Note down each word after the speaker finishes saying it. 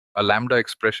A lambda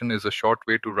expression is a short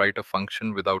way to write a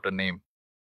function without a name.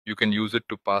 You can use it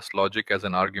to pass logic as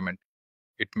an argument.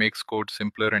 It makes code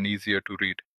simpler and easier to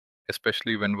read,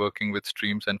 especially when working with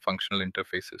streams and functional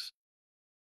interfaces.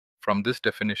 From this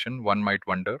definition, one might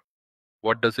wonder,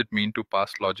 what does it mean to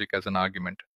pass logic as an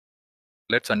argument?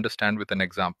 Let's understand with an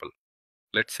example.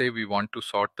 Let's say we want to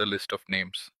sort the list of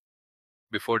names.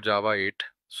 Before Java 8,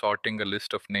 sorting a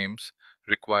list of names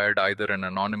required either an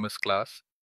anonymous class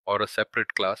or a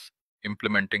separate class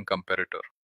implementing comparator.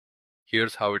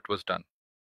 Here's how it was done.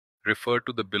 Refer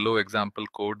to the below example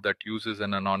code that uses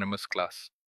an anonymous class.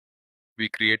 We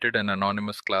created an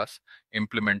anonymous class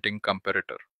implementing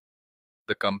comparator.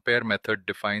 The compare method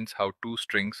defines how two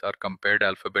strings are compared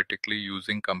alphabetically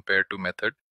using compare_to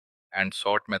method, and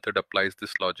sort method applies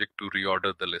this logic to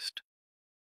reorder the list.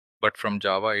 But from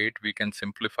Java 8, we can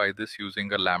simplify this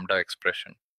using a lambda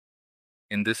expression.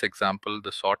 In this example,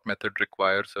 the sort method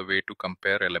requires a way to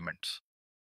compare elements.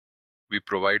 We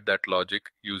provide that logic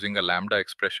using a lambda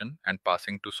expression and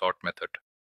passing to sort method.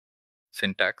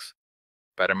 Syntax: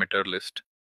 parameter list.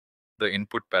 The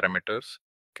input parameters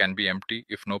can be empty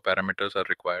if no parameters are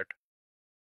required.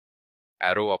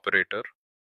 Arrow operator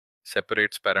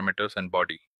separates parameters and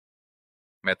body.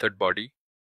 Method body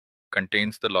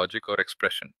contains the logic or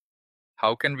expression.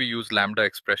 How can we use lambda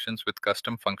expressions with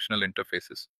custom functional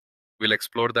interfaces? We'll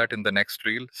explore that in the next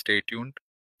reel. Stay tuned.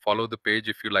 Follow the page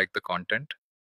if you like the content.